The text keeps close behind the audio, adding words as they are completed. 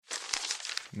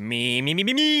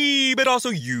Me, but also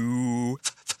you.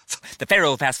 The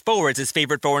Pharaoh fast forwards his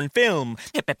favorite foreign film,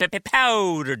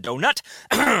 Powder Donut.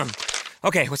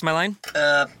 Okay, what's my line?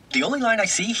 The only line I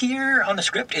see here on the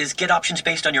script is get options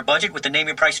based on your budget with the Name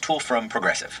Your Price tool from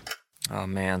Progressive. Oh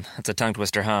man, that's a tongue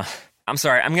twister, huh? I'm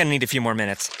sorry, I'm gonna need a few more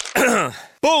minutes.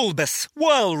 Bulbous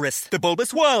Walrus, the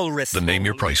Bulbous Walrus. The Name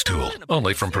Your Price tool,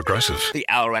 only from Progressive. The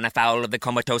owl ran afoul of the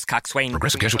comatose coxswain.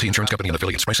 Progressive Casualty Insurance Company and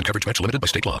affiliates. Price and coverage match limited by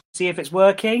state law. See if it's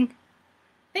working.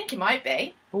 I think it might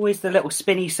be. Always the little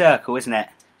spinny circle, isn't it?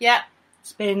 Yeah.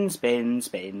 Spin, spin,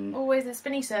 spin. Always a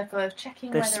spinny circle of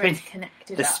checking whether it's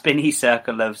connected The up. spinny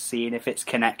circle of seeing if it's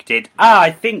connected.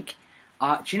 I think...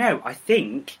 do you know, I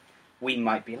think we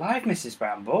might be live, Mrs.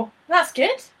 Bramble. That's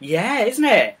good. Yeah, isn't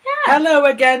it? Yeah. Hello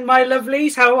again, my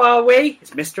lovelies. How are we?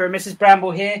 It's Mr. and Mrs.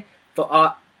 Bramble here for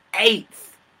our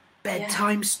 8th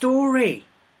bedtime story.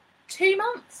 2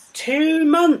 months. 2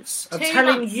 months of 2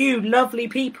 telling months. you lovely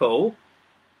people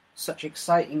such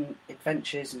exciting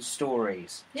adventures and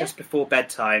stories just before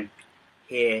bedtime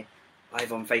here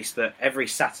live on Facebook every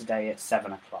Saturday at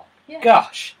 7 o'clock. Yeah.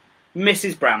 Gosh,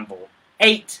 Mrs. Bramble,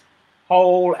 8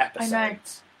 whole episodes. I know.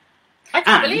 I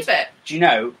can't believe it. Do you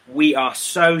know, we are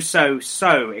so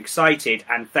excited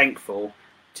and thankful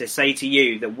to say to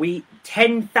you that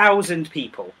 10,000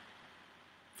 people.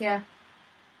 Yeah.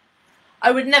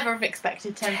 I would never have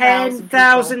expected 10,000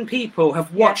 10,000 people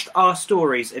have watched our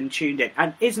stories and tuned in.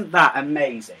 And isn't that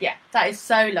amazing? Yeah, that is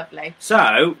so lovely.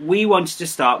 So, we wanted to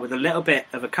start with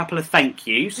a couple of thank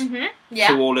yous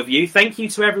to all of you. Thank you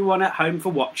to everyone at home for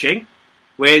watching.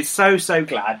 We're so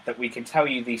glad that we can tell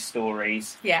you these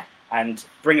stories. Yeah. And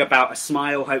bring about a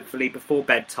smile, hopefully, before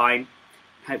bedtime.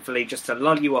 Hopefully, just to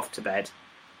lull you off to bed.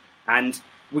 And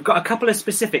we've got a couple of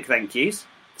specific thank yous.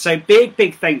 So,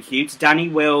 big thank you to Danny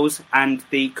Wills and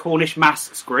the Cornish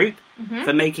Masks group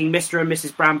for making Mr. and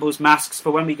Mrs. Bramble's masks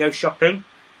for when we go shopping.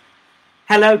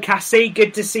 Hello, Cassie.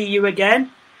 Good to see you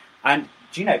again. And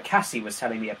do you know, Cassie was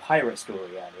telling me a pirate story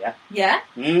earlier. Yeah?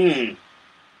 Ooh.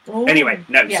 Anyway,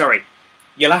 sorry.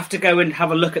 You'll have to go and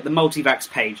have a look at the Multivax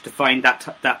page to find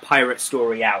that pirate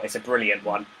story out. It's a brilliant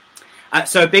one.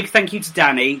 So a big thank you to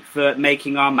Danny for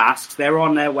making our masks. They're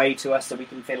on their way to us so we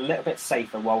can feel a little bit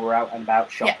safer while we're out and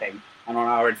about shopping and on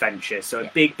our adventures. So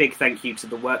a big thank you to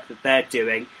the work that they're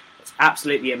doing. It's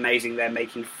absolutely amazing. They're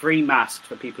making free masks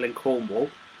for people in Cornwall.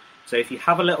 So if you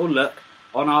have a little look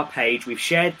on our page, we've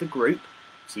shared the group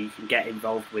so you can get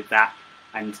involved with that.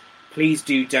 And please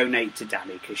do donate to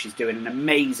Danny because she's doing an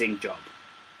amazing job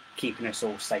keeping us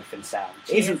all safe and sound.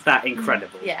 Isn't that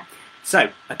incredible? Yeah. So,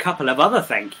 a couple of other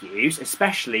thank yous,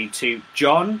 especially to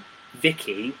John,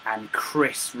 Vicky and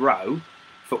Chris Rowe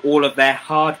for all of their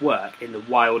hard work in the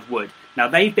Wild Wood. Now,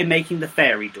 they've been making the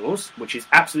fairy doors, which is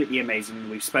absolutely amazing,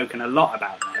 and we've spoken a lot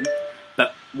about them.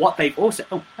 But what they've also...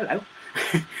 Oh, hello.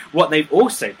 What they've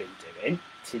also been doing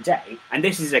today, and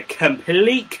this is a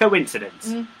complete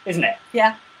coincidence, isn't it?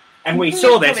 Yeah. And we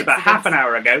saw this about half an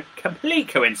hour ago. Complete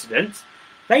coincidence.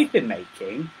 They've been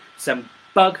making some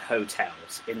bug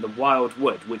hotels in the Wild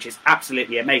Wood, which is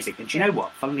absolutely amazing. And do you know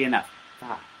what? Funnily enough,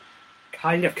 that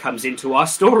kind of comes into our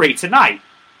story tonight,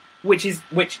 which is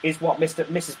what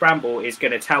Mrs. Bramble is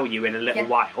going to tell you in a little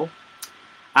while.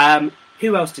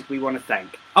 Who else did we want to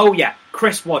thank? Oh yeah,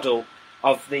 Chris Waddle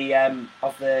of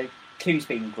the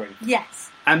Cluesbeam group. Yes.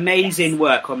 Amazing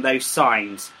work on those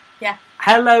signs. Yeah.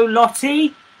 Hello,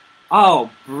 Lottie. Oh,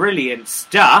 brilliant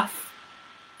stuff.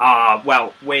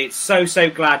 Well, we're so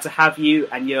glad to have you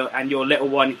and your little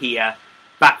one here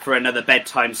back for another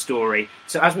bedtime story.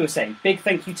 So as we were saying, big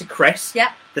thank you to Chris.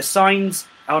 Yeah. The signs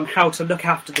on how to look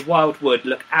after the Wild Wood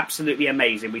look absolutely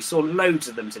amazing. We saw loads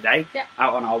of them today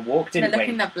out on our walk, didn't we? They're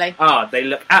looking lovely. They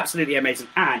look absolutely amazing,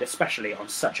 and especially on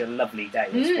such a lovely day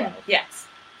as well. Yes.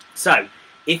 So,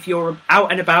 if you're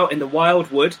out and about in the Wild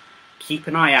Wood, keep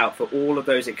an eye out for all of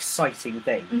those exciting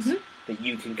things that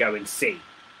you can go and see.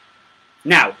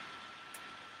 Now,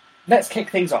 let's kick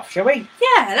things off, shall we?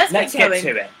 Yeah, let's get going.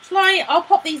 to it. Shall I? I'll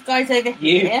pop these guys over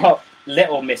here. You pop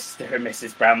little Mr. and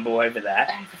Mrs. Bramble over there.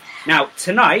 Now,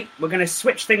 tonight, we're going to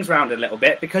switch things around a little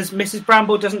bit because Mrs.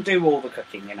 Bramble doesn't do all the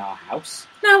cooking in our house.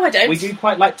 No, I don't. We do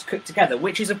quite like to cook together,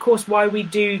 which is, of course, why we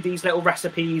do these little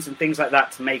recipes and things like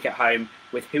that to make at home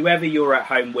with whoever you're at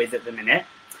home with at the minute.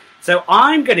 So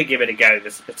I'm going to give it a go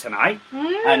tonight,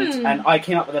 and I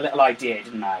came up with a little idea,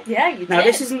 didn't I? Yeah, you did. Now,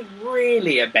 this isn't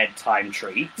really a bedtime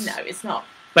treat. No, it's not.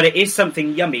 But it is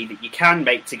something yummy that you can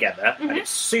make together, and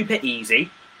it's super easy,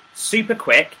 super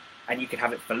quick, and you could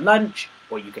have it for lunch,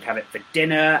 or you could have it for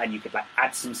dinner, and you could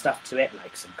add some stuff to it,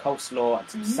 like some coleslaw and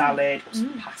some salad, or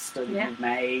some pasta that you've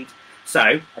made. So,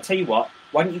 I tell you what,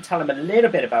 why don't you tell them a little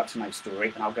bit about tonight's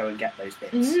story, and I'll go and get those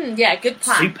bits. Yeah, good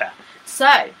plan. Super.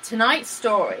 So, tonight's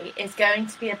story is going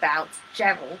to be about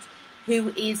Gerald, who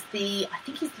is I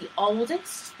think he's the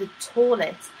oldest, the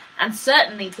tallest, and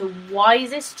certainly the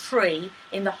wisest tree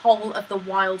in the whole of the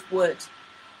Wild Wood.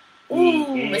 Ooh,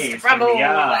 He Mr. is, Bramble, we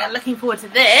are. we're looking forward to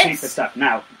this. Super stuff.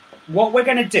 Now, what we're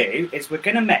going to do is we're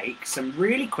going to make some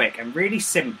really quick and really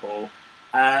simple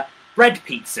bread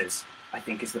pizzas, I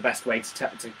think is the best way to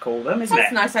call them, isn't That's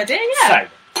it? a nice idea, yeah.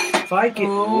 So, if I give...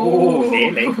 Ooh. Oh,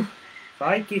 nearly. If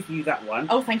I give you that one...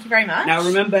 Oh, thank you very much. Now,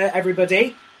 remember,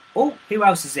 everybody... Oh, who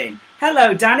else is in?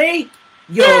 Hello, Danny!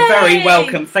 You're Yay! very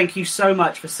welcome. Thank you so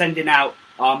much for sending out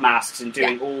our masks and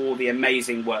doing all the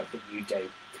amazing work that you do.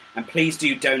 And please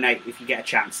do donate if you get a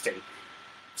chance to.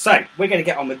 So, we're going to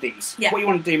get on with these. Yeah. What you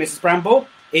want to do, Mrs. Bramble,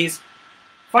 is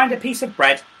find a piece of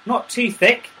bread, not too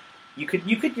thick. You could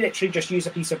literally just use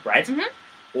a piece of bread,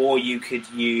 or you could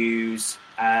use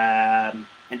an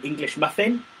English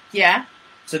muffin. Yeah.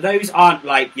 So those aren't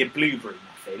like your blueberry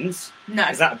muffins, No.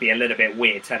 because that would be a little bit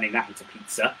weird turning that into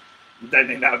pizza. I don't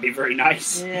think that would be very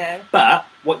nice. Yeah. But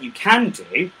what you can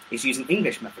do is use an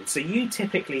English muffin. So you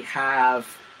typically have...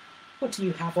 What do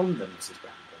you have on them, Mrs.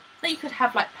 Bramble? So you could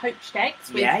have like poached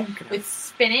eggs with, Yeah, you could have- with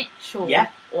spinach or Yeah.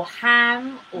 or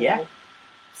ham or Yeah.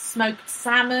 smoked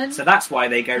salmon. So that's why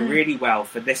they go really well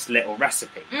for this little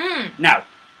recipe. Mm. Now,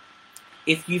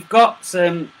 if you've got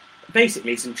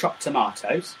basically some chopped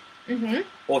tomatoes,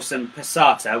 or some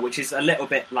passata, which is a little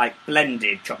bit like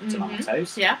blended chopped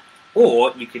tomatoes, Yeah.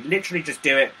 or you could literally just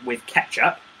do it with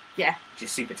ketchup, Yeah. which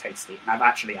is super tasty. And I've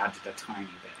actually added a tiny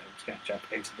bit of ketchup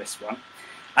into this one.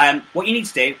 What you need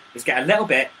to do is get a little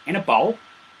bit in a bowl,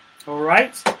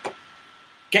 alright?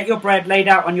 Get your bread laid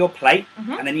out on your plate,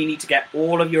 and then you need to get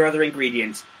all of your other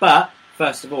ingredients. But,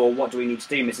 first of all, what do we need to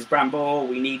do, Mrs. Bramble?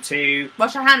 We need to...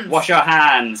 Wash your hands. Wash our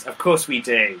hands. Of course we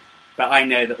do. But I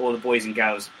know that all the boys and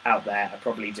girls out there are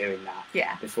probably doing that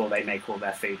Yeah. before they make all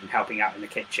their food and helping out in the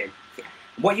kitchen.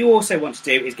 What you also want to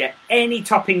do is get any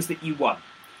toppings that you want.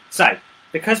 So,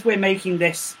 because we're making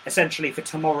this essentially for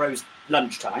tomorrow's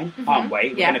lunchtime, aren't we?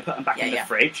 We're Yeah. going to put them back Yeah, in the yeah.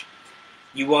 fridge.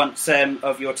 You want some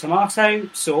of your tomato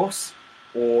sauce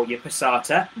or your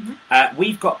passata.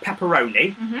 We've got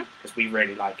pepperoni, because we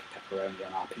really like pepperoni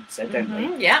on our pizza, don't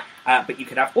we? Yeah. But you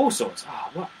could have all sorts.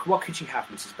 What could you have,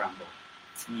 Mrs. Bramble?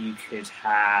 You could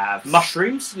have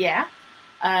mushrooms. Yeah.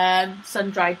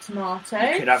 Sun-dried tomatoes.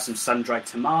 You could have some sun-dried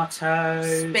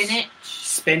tomatoes.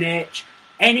 Spinach.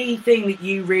 Anything that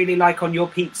you really like on your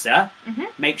pizza,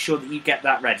 make sure that you get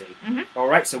that ready.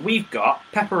 Alright, so we've got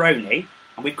pepperoni,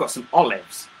 and we've got some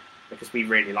olives, because we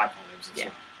really like olives as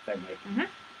well, don't we?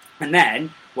 And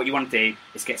then, what you want to do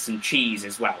is get some cheese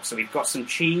as well. So we've got some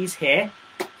cheese here,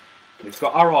 we've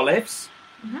got our olives,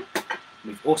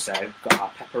 we've also got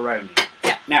our pepperoni.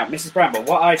 Yeah. Now, Mrs. Bramble,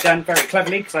 what I've done very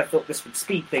cleverly, because I thought this would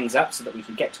speed things up so that we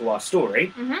can get to our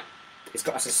story, is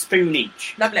got us a spoon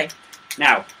each. Lovely.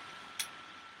 Now,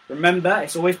 remember,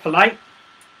 it's always polite.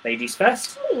 Ladies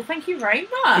first. Oh, thank you very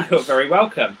much. You're very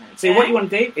welcome. So Okay. what you want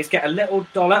to do is get a little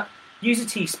dollop, use a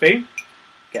teaspoon,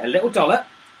 get a little dollop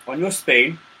on your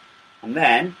spoon, and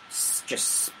then just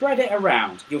spread it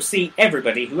around. You'll see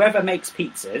everybody, whoever makes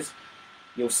pizzas,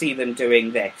 you'll see them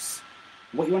doing this.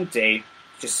 What you want to do,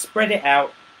 just spread it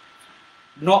out,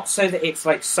 not so that it's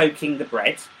like soaking the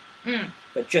bread,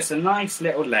 but just a nice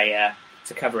little layer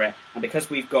to cover it. And because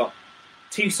we've got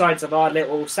two sides of our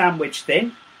little sandwich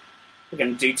thin, we're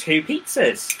going to do 2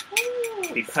 pizzas.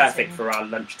 It'll be perfect for our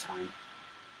lunchtime.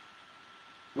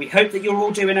 We hope that you're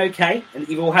all doing okay and that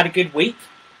you've all had a good week.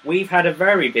 We've had a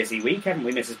very busy week, haven't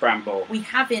we, Mrs. Bramble? We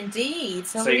have indeed.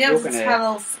 So, So we'll be you're able to gonna-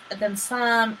 tell them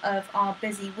some of our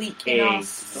busy week in our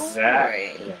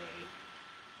Exactly. story.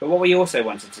 But what we also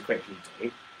wanted to quickly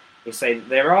do is say that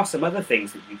there are some other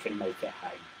things that you can make at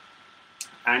home.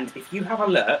 And if you have a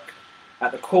look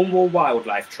at the Cornwall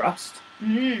Wildlife Trust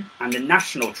and the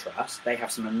National Trust, they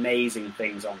have some amazing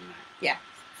things on there. Yeah.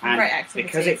 And Great activities.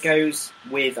 because it goes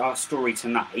with our story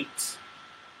tonight...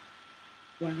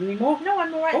 Want any more? No,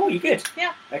 I'm alright. Oh, you good?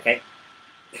 Yeah. Okay.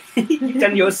 You've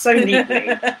done yours so neatly.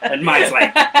 And mine's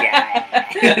like,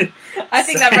 yeah. I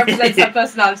think that represents our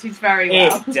personalities very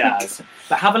well. It does.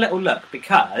 But have a little look,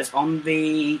 because on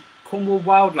the Cornwall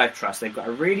Wildlife Trust, they've got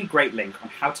a really great link on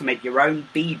how to make your own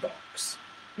bee box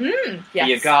for Yes.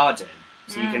 your garden.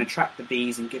 So you can attract the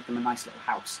bees and give them a nice little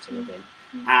house to live in.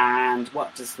 And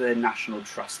what does the National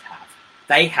Trust have?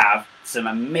 They have some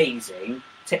amazing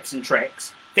tips and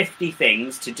tricks, 50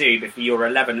 things to do before you're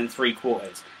 11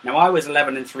 3/4. Now, I was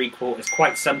 11 3/4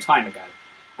 quite some time ago,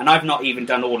 and I've not even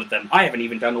done all of them. I haven't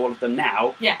even done all of them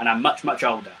now, Yeah. and I'm much, much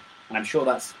older. And I'm sure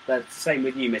that's the same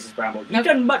with you, Mrs. Bramble. You've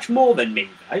done much more than me,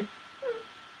 though,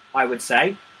 I would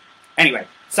say. Anyway,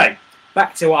 so,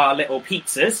 back to our little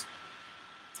pizzas.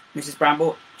 Mrs.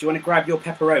 Bramble, do you want to grab your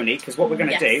pepperoni? Because what we're going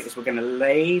to do is we're going to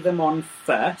lay them on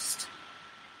first.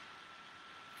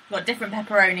 We've got different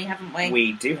pepperoni, haven't we?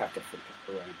 We do have different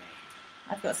pepperoni.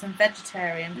 I've got some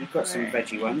vegetarian pepperoni. You've got some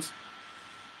veggie ones.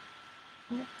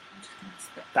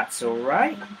 That's all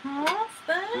right. Half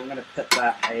there. I'm going to put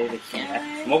that over here.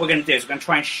 And what we're going to do is we're going to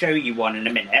try and show you one in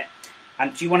a minute.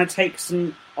 And do you want to take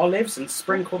some olives and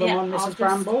sprinkle them on, Mrs.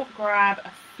 Bramble? Grab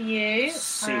a few.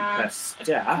 Super A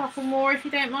stuff. couple more, if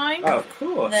you don't mind. Oh, of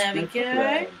course. There we no go.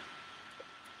 problem.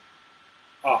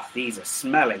 Oh, these are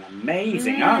smelling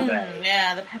amazing, aren't they?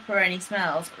 Yeah, the pepperoni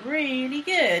smells really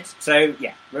good. So,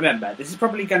 yeah, remember, this is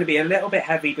probably going to be a little bit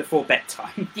heavy before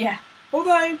bedtime. Yeah.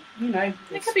 Although, you know, It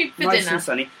it's could be for nice dinner. and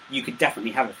sunny. You could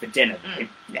definitely have it for dinner, though.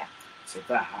 Yeah. So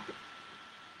that.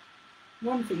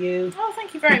 One for you. Oh,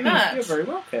 thank you very much. You're very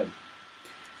welcome.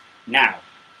 Now,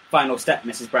 final step,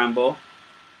 Mrs. Bramble.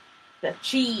 The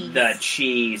cheese. The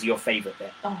cheese, your favourite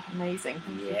bit. Oh, amazing.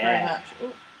 Thank you Yeah. very much.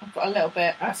 Oh, I've got a little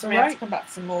bit. That's We all have right. to come back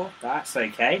to some more. That's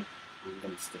okay. I'm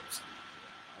going to stick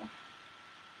some.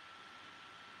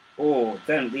 Oh,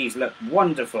 don't these look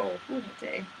wonderful? Oh,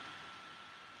 they do.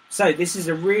 So this is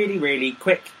a really, really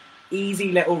quick,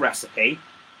 easy little recipe.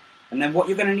 And then what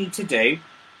you're going to need to do,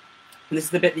 and this is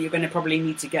the bit that you're going to probably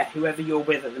need to get whoever you're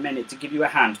with at the minute to give you a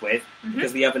hand with,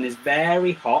 because the oven is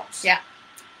very hot. Yeah.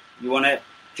 You want to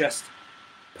just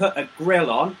put a grill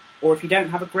on, or if you don't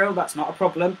have a grill, that's not a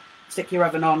problem. Stick your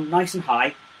oven on nice and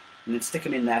high, and then stick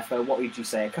them in there for, what would you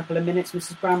say, a couple of minutes,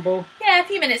 Mrs. Bramble? Yeah, a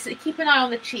few minutes. Keep an eye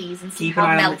on the cheese and see Keep how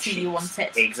an eye on the melty cheese. you want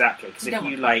it. Exactly, because You if don't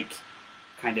you want- like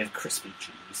kind of crispy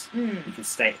cheese, Mm. you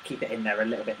can keep it in there a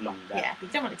little bit longer. Yeah, but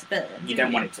you don't want it to burn. You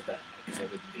don't want it to burn, because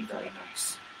it would be very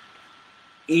nice.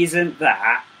 Isn't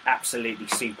that absolutely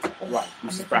super? Right, I'm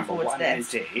Mrs. looking Bramble, forward what to I'm going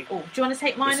this. to do... Oh, do you want to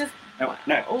take mine is- as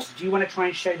No, Oh. do you want to try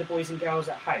and show the boys and girls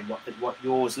at home what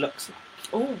yours looks like?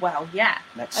 Oh, well, yeah.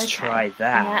 Let's Okay. try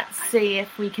that. Let's see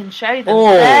if we can show them.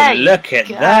 Oh, There you look at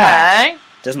go. that.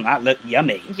 Doesn't that look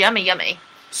yummy? Yummy, yummy.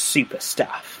 Super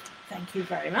stuff. Thank you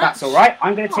very much. That's all right.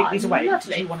 I'm going to take Oh, these away.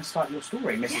 lovely. Do you want to start your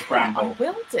story, Mrs. Yeah, Bramble? I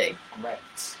will do.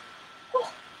 Great.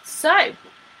 So,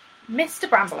 Mr.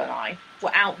 Bramble and I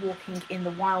were out walking in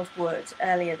the wild wood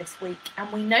earlier this week,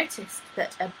 and we noticed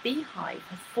that a beehive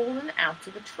had fallen out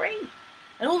of a tree.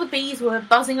 And all the bees were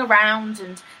buzzing around,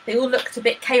 and they all looked a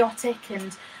bit chaotic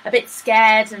and a bit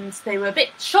scared, and they were a bit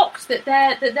shocked that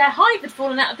their hive had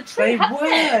fallen out of the tree. They hadn't were,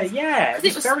 it? yeah. 'Cause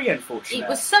It was very unfortunate. It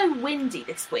was so windy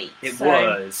this week. It so,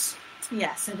 was.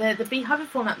 Yeah, so the beehive had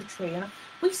fallen out of the tree, and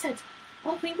we said,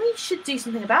 well, we should do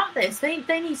something about this. They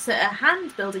need a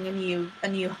hand building a new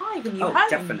hive, a new Oh, home.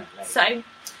 definitely.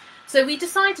 So we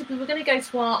decided we were going to go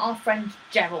to our friend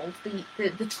Gerald,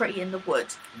 the tree in the wood.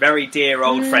 Very dear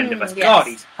old friend of us. yes. God,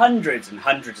 he's hundreds and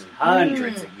hundreds and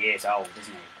hundreds of years old,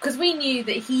 isn't he? Because we knew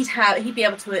that he'd be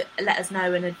able to let us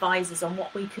know and advise us on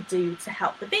what we could do to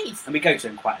help the bees. And we go to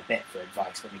him quite a bit for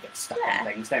advice when we get stuck Yeah. on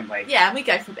things, don't we? Yeah, and we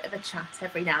go for a bit of a chat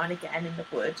every now and again in the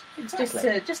wood,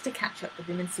 Exactly. just to catch up with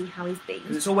him and see how he's been.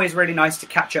 Because it's always really nice to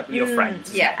catch up with your friends.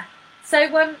 isn't Yeah. it? So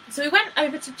we went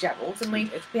over to Gerald and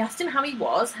we asked him how he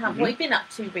was, what he'd been up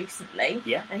to recently.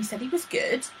 Yeah. And he said he was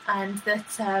good, and that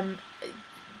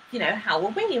how were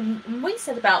we? And we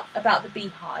said about the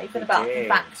beehive and about the did.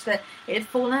 fact that it had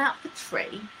fallen out of the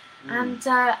tree, and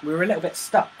We were a little bit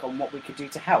stuck on what we could do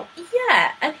to help.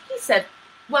 yeah, and he said,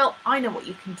 "Well, I know what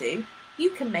you can do. You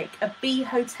can make a bee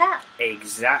hotel."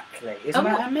 Exactly. Isn't Oh,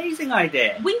 that an amazing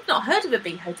idea? We've not heard of a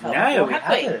bee hotel No, before, we have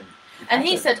we? haven't. And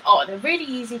he said, "Oh, they're really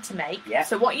easy to make. Yeah.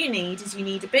 So what you need is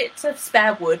a bit of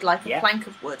spare wood, like a Yeah. plank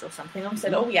of wood or something." And I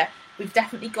said, "Oh yeah, we've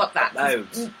definitely got that.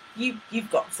 Loads. You've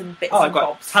got some bits. Oh, and I've got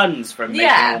bobs." tons from making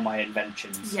Yeah. all my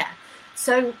inventions. Yeah.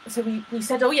 So we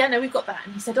said, "Oh yeah, no, we've got that."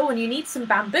 And he said, "Oh, and you need some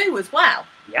bamboo as well."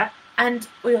 Yeah. And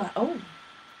we were like, "Oh,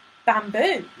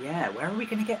 bamboo. Yeah, where are we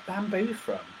going to get bamboo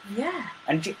from? Yeah.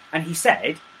 And he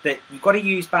said that you've got to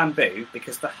use bamboo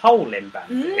because the hole in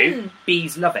bamboo,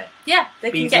 bees love it. Yeah,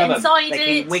 they can Bees get love 'em. inside it.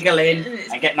 They can wiggle in and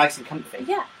it's- and get nice and comfy.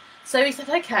 Yeah. So he said,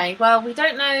 "Okay, well, we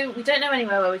don't know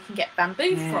anywhere where we can get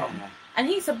bamboo from." Yeah. And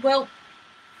he said, "Well,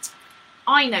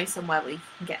 I know somewhere we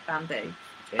can get bamboo.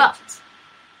 Good. But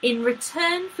in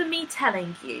return for me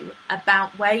telling you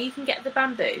about where you can get the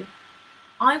bamboo,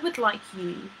 I would like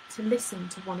you to listen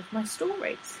to one of my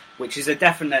stories." Which is a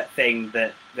definite thing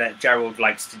that Gerald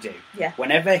likes to do. Yeah.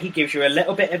 Whenever he gives you a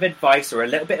little bit of advice or a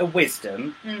little bit of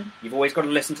wisdom, Mm. you've always got to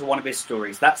listen to one of his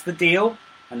stories. That's the deal,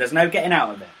 and there's no getting out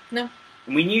of it. No.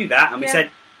 And we knew that, and we Yeah.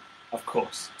 said, of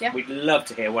course, Yeah. we'd love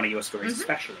to hear one of your stories, Mhm.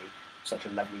 especially such a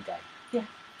lovely day. Yeah.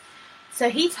 So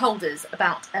he told us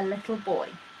about a little boy.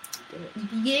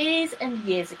 Years and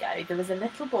years ago, there was a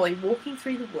little boy walking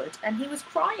through the wood, and he was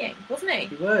crying, wasn't he?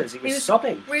 He was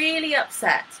sobbing. Really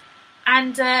upset.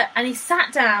 And he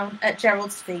sat down at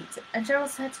Gerald's feet, and Gerald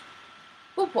said,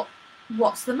 "Well,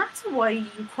 what's the matter? Why are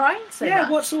you crying so much? Yeah,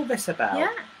 what's all this about?"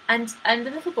 Yeah, and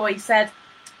the little boy said,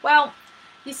 "Well,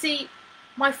 you see,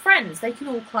 my friends, they can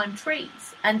all climb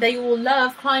trees, and they all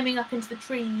love climbing up into the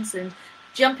trees and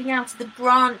jumping out of the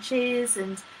branches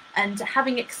and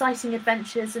having exciting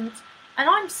adventures, and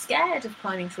I'm scared of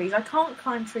climbing trees. I can't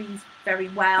climb trees very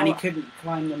well." And he couldn't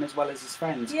climb them as well as his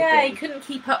friends. Yeah, he couldn't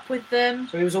keep up with them.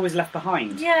 So he was always left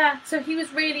behind. Yeah, so he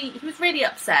was really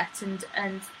upset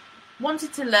and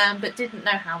wanted to learn but didn't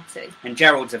know how to. And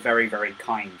Gerald's a very, very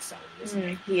kind soul, isn't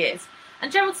he? He is.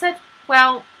 And Gerald said,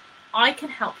 "Well, I can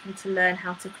help you to learn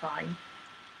how to climb.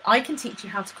 I can teach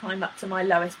you how to climb up to my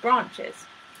lowest branches."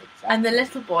 Exactly. And the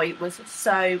little boy was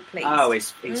so pleased. Oh, he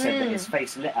said that his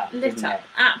face lit up. Lit up,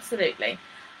 absolutely.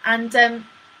 And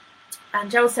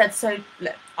Gerald said, "So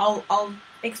look, I'll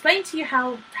explain to you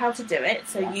how to do it.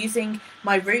 So using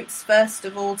my roots first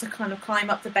of all to kind of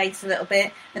climb up the base a little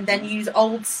bit, and then use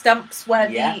old stumps where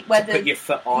put your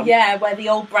foot on. Yeah, where the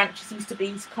old branches used to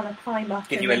be to kind of climb up.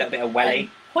 Give you a little bit of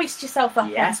welly. Hoist yourself up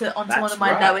onto one of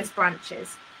my lowest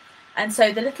branches." And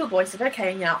so the little boy said,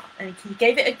 "Okay, yeah," and he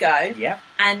gave it a go. Yeah.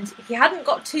 And he hadn't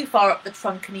got too far up the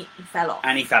trunk, and he fell off.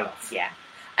 And he fell off. Yeah.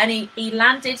 And he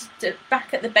landed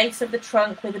back at the base of the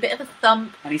trunk with a bit of a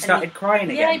thump. And he started crying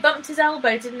again. Yeah, he bumped his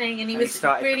elbow, didn't he? And he was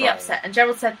really upset. And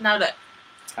Gerald said, "Now look,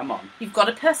 come on, you've got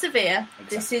to persevere.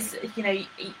 Exactly. This is,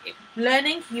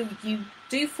 learning. You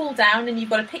do fall down, and you've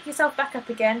got to pick yourself back up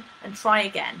again and try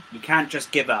again. You can't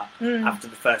just give up after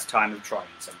the first time of trying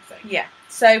something." Yeah.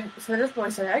 So the little boy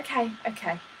said, "Okay."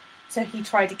 So he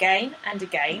tried again and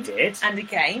again. He did. And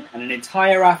again. And an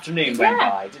entire afternoon went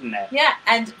by, didn't it? Yeah,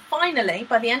 and finally,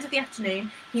 by the end of the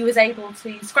afternoon, he was able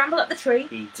to scramble up the tree.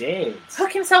 He did.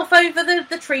 Hook himself over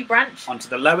the tree branch. Onto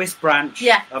the lowest branch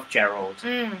of Gerald.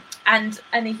 And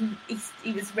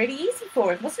he was really easy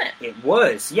for him, wasn't it? It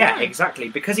was, exactly.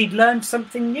 Because he'd learned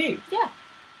something new. Yeah.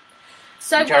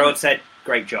 So and Gerald said,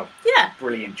 "Great job." Yeah.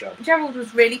 Brilliant job. Gerald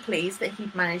was really pleased that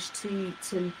he'd managed to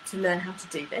learn how to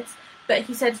do this. But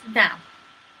he said, "Now,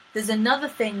 there's another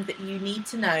thing that you need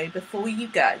to know before you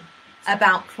go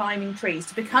about climbing trees.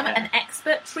 To become an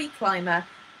expert tree climber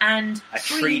and a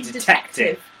tree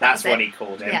detective. That's what he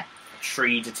called him. Yeah. A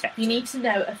tree detective. You need to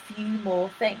know a few more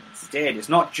things." He did. It's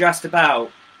not just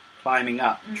about climbing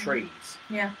up trees.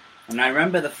 Yeah. And I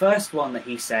remember the first one that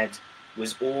he said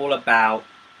was all about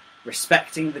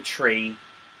respecting the tree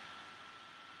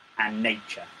and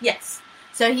nature. Yes.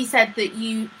 So he said that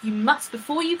you must,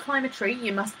 before you climb a tree,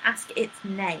 you must ask its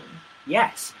name.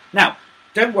 Yes. Now,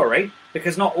 don't worry,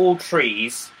 because not all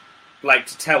trees like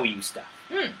to tell you stuff.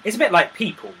 It's a bit like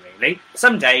people, really.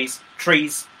 Some days,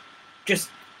 trees just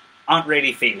aren't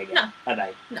really feeling it, are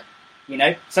they? No. You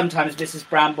know, sometimes Mrs.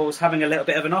 Bramble's having a little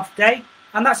bit of an off day,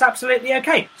 and that's absolutely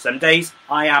okay. Some days,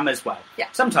 I am as well. Yeah.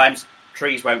 Sometimes,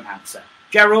 trees won't answer.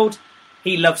 Gerald,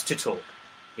 he loves to talk.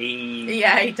 He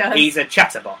does. He's a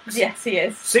chatterbox. Yes, he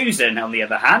is. Susan, on the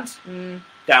other hand,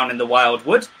 down in the wild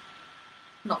wood,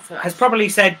 not so much. has probably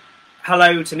said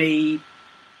hello to me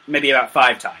maybe about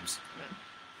 5 times.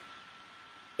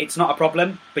 It's not a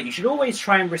problem, but you should always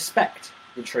try and respect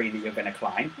the tree that you're going to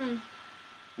climb. And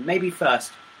maybe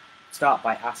first start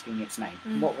by asking its name.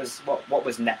 What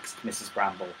was next, Mrs.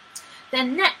 Bramble?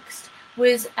 Then next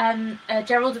was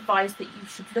Gerald advised that you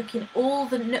should look in all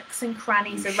the nooks and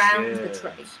crannies around the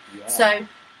tree. Yeah. So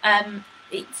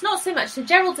it's not so much. So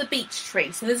Gerald's a beech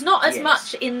tree, so there's not as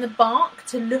much in the bark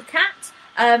to look at.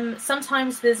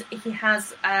 Sometimes he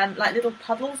has like little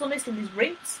puddles almost in his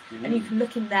roots, and you can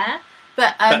look in there.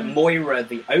 But Moira,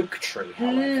 the oak tree,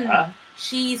 however,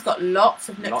 she's got lots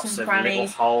of nooks and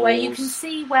crannies where you can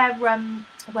see where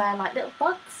like little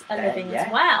bugs are living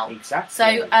as well. Exactly.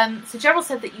 So Gerald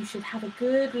said that you should have a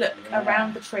good look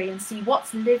around the tree and see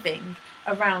what's living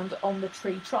around on the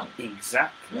tree trunk.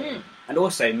 Exactly. And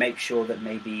also make sure that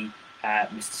maybe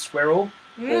Mr. Squirrel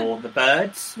or the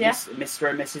birds, Mr.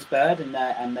 and Mrs. Bird and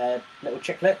their little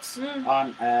chicklets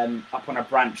aren't up on a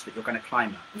branch that you're going to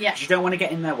climb up. Yeah. You don't want to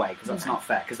get in their way because that's not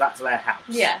fair, because that's their house.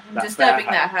 Yeah, and disturbing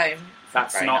their home.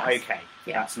 That's not nice. okay.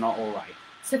 Yeah. That's not all right.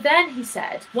 So then he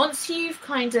said, once you've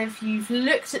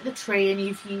looked at the tree and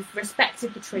you've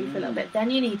respected the tree for a little bit,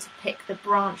 then you need to pick the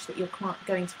branch that you're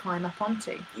going to climb up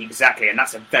onto. Exactly, and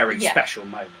that's a very special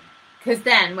moment. Because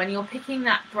then, when you're picking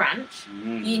that branch,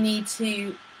 you need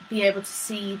to be able to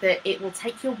see that it will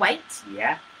take your weight.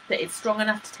 Yeah. That it's strong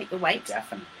enough to take the weight.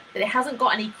 Definitely. that it hasn't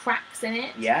got any cracks in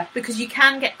it. Yeah. Because you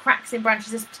can get cracks in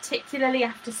branches, particularly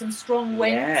after some strong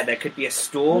winds. Yeah, there could be a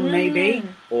storm maybe,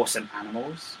 or some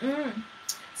animals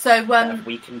So that have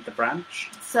weakened the branch.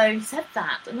 So he said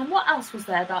that, and then what else was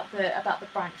there about the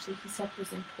branch that he said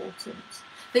was important?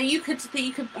 That you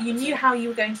knew how you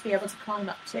were going to be able to climb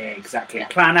up to. Exactly. Yeah.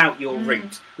 Plan out your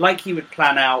route, like you would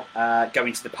plan out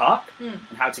going to the park and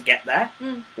how to get there,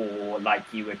 or like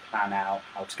you would plan out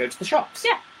how to go to the shops.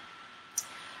 Yeah.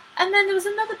 And then there was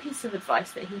another piece of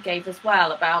advice that he gave as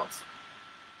well about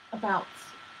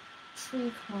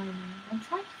tree climbing. I'm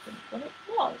trying to think what it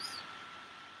was.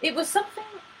 It was something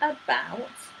about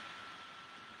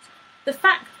the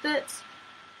fact that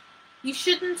you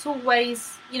shouldn't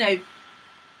always,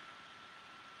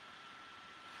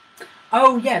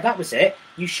 Oh yeah, that was it.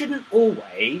 You shouldn't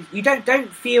always. You don't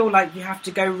feel like you have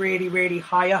to go really, really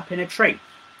high up in a tree.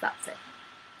 That's it.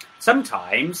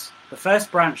 Sometimes the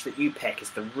first branch that you pick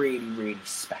is the really, really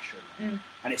special one,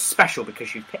 and it's special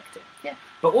because you picked it. Yeah.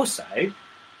 But also,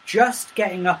 just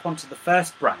getting up onto the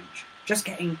first branch, just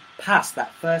getting past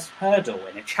that first hurdle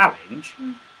in a challenge,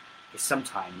 is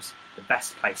sometimes the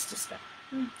best place to stay.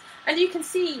 And you can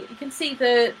see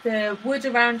the wood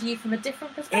around you from a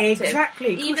different perspective.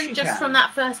 Exactly. Even just from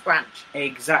that first branch.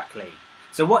 Exactly.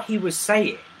 So what he was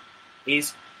saying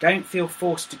is, don't feel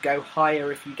forced to go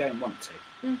higher if you don't want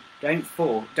to.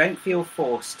 Don't feel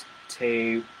forced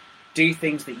to do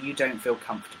things that you don't feel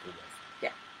comfortable with.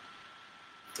 Yeah.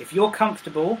 If you're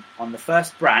comfortable on the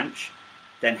first branch,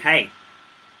 then hey,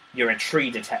 you're a tree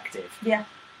detective. Yeah.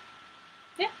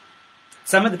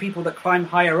 Some of the people that climb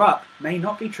higher up may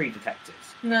not be tree detectives.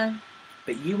 No.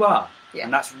 But you are. Yeah.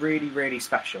 And that's really, really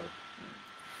special.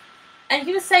 And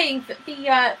he was saying that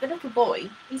the little boy,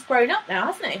 he's grown up now,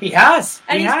 hasn't he? He has.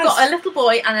 And he's got a little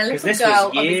boy and a little this girl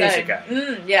was of his years own.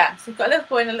 ago. Yeah, so he's got a little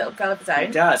boy and a little girl of his own.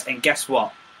 He does. And guess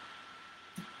what?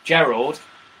 Gerald,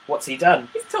 what's he done?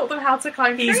 He's taught them how to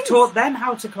climb trees. He's taught them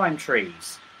how to climb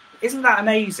trees. Isn't that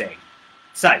amazing?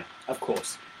 So, of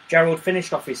course, Gerald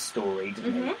finished off his story,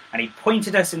 didn't he? And he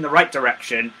pointed us in the right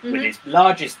direction with his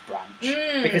largest branch,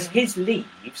 because his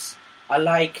leaves are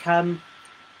like,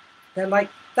 they're like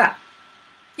that.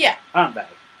 Yeah. Aren't they?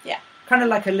 Yeah. Kind of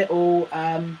like a little,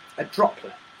 a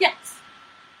droplet. Yes.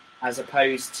 As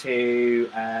opposed to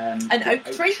an oak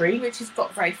tree, which has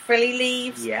got very frilly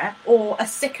leaves. Yeah. Or a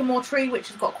sycamore tree, which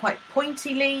has got quite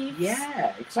pointy leaves.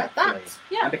 Yeah, exactly. Like that.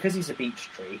 Yeah. And because he's a beech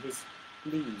tree, his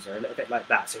leaves are a little bit like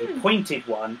that. So he pointed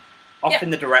one off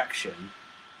in the direction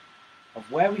of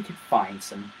where we could find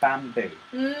some bamboo.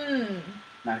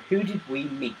 Now, who did we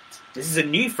meet? This is a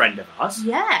new friend of ours.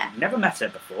 Yeah. Never met her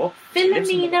before.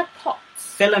 Philomena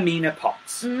Potts. Philomena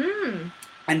Potts.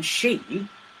 And she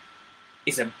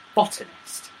is a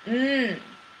botanist. Now,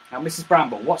 Mrs.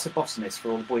 Bramble, what's a botanist for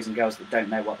all the boys and girls that don't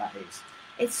know what that is?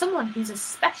 It's someone who's a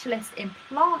specialist in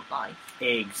plant life.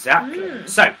 Exactly.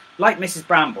 So, like Mrs.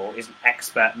 Bramble is an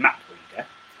expert map reader,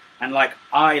 and like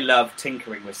I love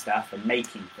tinkering with stuff and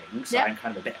making things, so I'm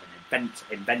kind of a bit of an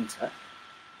inventor,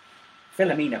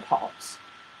 Philomena Potts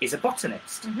is a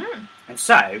botanist. And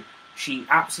so, she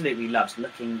absolutely loves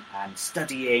looking and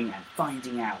studying and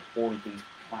finding out all of these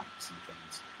plants and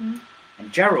things.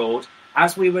 And Gerald,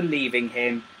 as we were leaving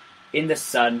him in the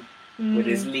sun, with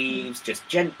his leaves just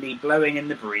gently blowing in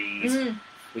the breeze,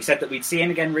 we said that we'd see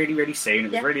him again really, really soon.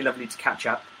 It was really lovely to catch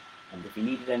up. And if he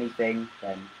needed anything,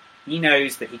 then he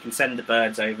knows that he can send the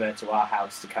birds over to our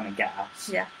house to come and get us.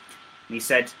 Yeah. And he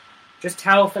said, just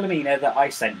tell Philomena that I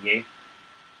sent you.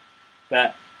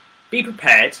 But be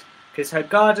prepared, because her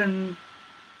garden,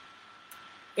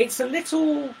 it's a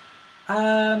little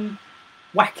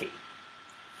wacky.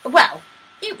 Well,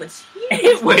 it was huge.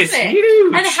 It was wasn't it?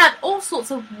 huge. And it had all sorts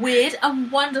of weird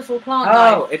and wonderful plant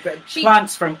life.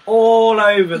 Plants from all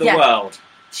over the world.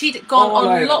 She'd gone All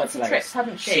on over lots the of place. trips,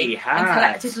 hadn't she? She had. And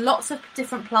collected lots of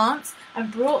different plants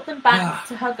and brought them back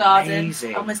to her garden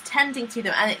Amazing. and was tending to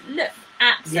them. And it looked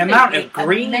absolutely The amount of amazing.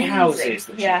 greenhouses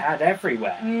that she had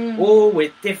everywhere, all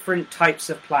with different types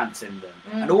of plants in them,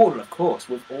 and all, of course,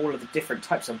 with all of the different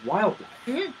types of wildlife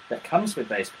that comes with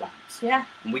those plants. Yeah.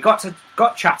 And we got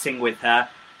chatting with her,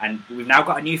 and we've now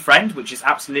got a new friend, which is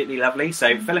absolutely lovely.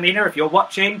 So, Philomena, if you're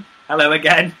watching, hello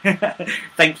again.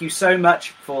 Thank you so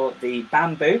much for the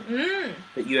bamboo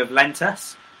that you have lent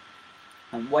us.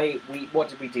 And what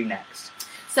did we do next?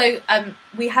 So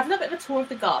we had a little bit of a tour of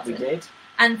the garden. We did.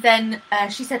 And then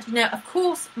she said, of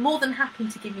course, more than happy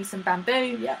to give you some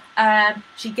bamboo. Yeah.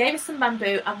 She gave us some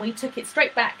bamboo and we took it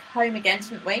straight back home again,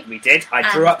 didn't we? We did.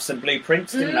 I drew up some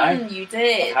blueprints, didn't I? You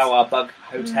did. Of how our bug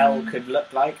hotel could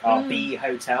look like, our bee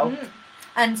hotel.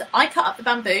 And I cut up the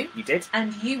bamboo. You did.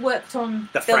 And you worked on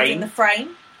The building frame. the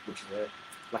frame. which is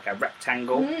like a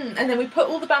rectangle. And then we put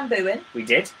all the bamboo in. We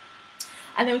did.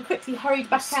 And then we quickly hurried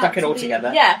back out. Stuck it all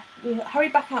together. Yeah, we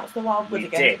hurried back out to the wildwood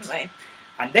again, didn't we?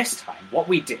 And this time, what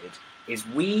we did is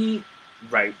we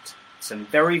wrote some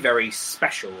very, very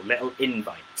special little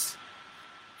invites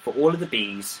for all of the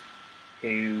bees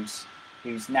whose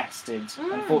nest had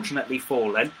unfortunately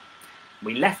fallen.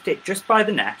 We left it just by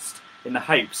the nest in the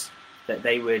hopes that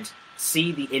they would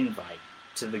see the invite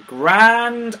to the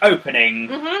grand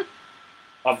opening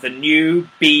of the new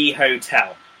bee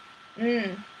hotel.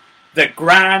 The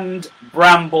Grand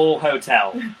Bramble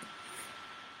Hotel.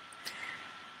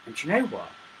 And you know what?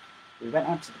 We went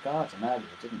out to the garden earlier,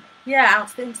 didn't we? Yeah,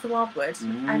 out into the wildwood.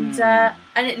 And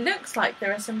it looks like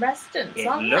there are some residents,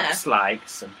 aren't there? It looks like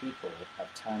some people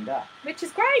have turned up. Which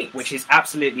is great. Which is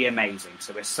absolutely amazing.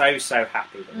 So we're so, so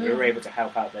happy that we were able to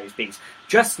help out those bees.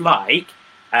 Just like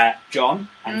John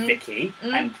and Vicky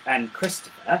and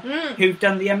Christopher, who've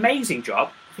done the amazing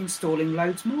job of installing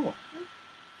loads more.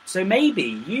 So maybe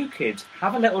you could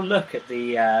have a little look at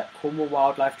the Cornwall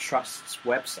Wildlife Trust's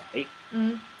website,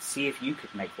 see if you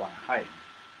could make one at home,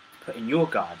 put in your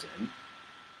garden,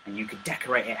 and you could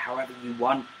decorate it however you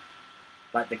want,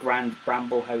 like the Grand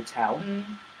Bramble Hotel.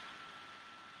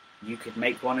 You could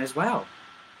make one as well.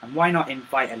 And why not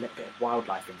invite a little bit of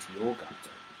wildlife into your garden?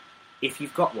 If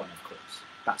you've got one, of course.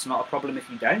 That's not a problem if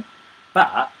you don't.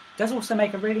 But it does also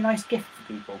make a really nice gift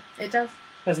for people. It does.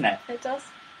 Doesn't it? It does.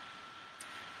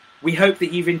 We hope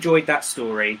that you've enjoyed that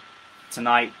story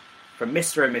tonight from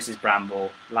Mr. and Mrs.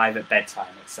 Bramble, live at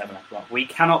bedtime at 7 o'clock. We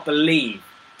cannot believe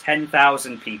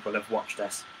 10,000 people have watched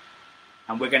us.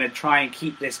 And we're going to try and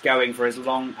keep this going for as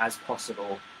long as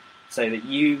possible so that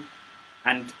you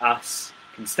and us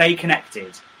can stay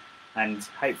connected. And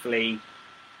hopefully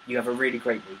you have a really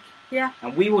great week. Yeah.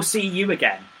 And we will see you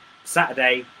again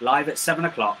Saturday, live at 7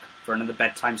 o'clock for another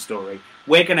bedtime story.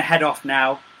 We're going to head off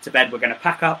now to bed. We're going to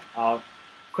pack up our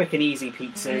quick and easy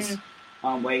pizzas,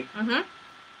 aren't we?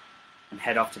 And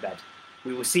head off to bed.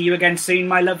 We will see you again soon,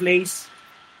 my lovelies.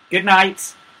 Good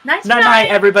night. Night,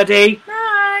 everybody.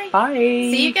 Bye. Bye.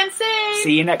 See you again soon.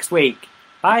 See you next week.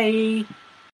 Bye.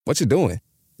 What you doing?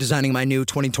 Designing my new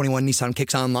 2021 Nissan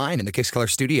Kicks online in the Kicks Color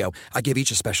Studio. I give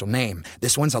each a special name.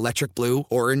 This one's electric blue,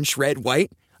 orange, red,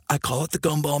 white. I call it the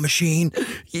Gumball Machine.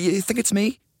 You think it's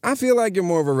me? I feel like you're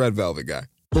more of a Red Velvet guy.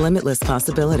 Limitless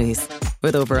possibilities.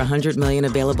 With over 100 million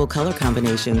available color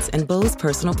combinations and Bose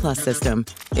Personal Plus system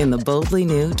in the boldly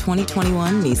new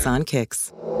 2021 Nissan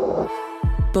Kicks.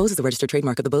 Bose is a registered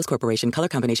trademark of the Bose Corporation. Color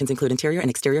combinations include interior and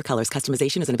exterior colors.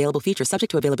 Customization is an available feature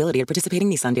subject to availability at participating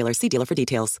Nissan dealers. See dealer for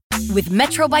details. With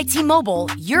Metro by T-Mobile,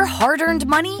 your hard-earned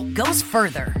money goes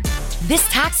further. This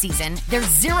tax season, there's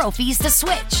 0 fees to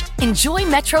switch. Enjoy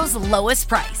Metro's lowest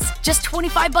price. Just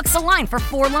 $25 a line for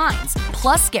 4 lines.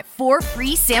 Plus, get 4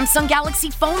 free Samsung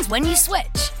Galaxy phones when you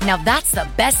switch. Now that's the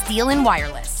best deal in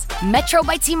wireless. Metro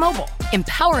by T-Mobile,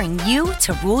 empowering you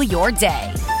to rule your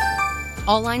day.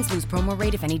 All lines lose promo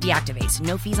rate if any deactivates.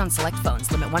 No fees on select phones.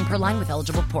 Limit 1 per line with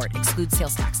eligible port. Excludes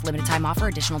sales tax. Limited time offer.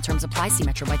 Additional terms apply. See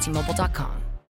metrobystmobile.com.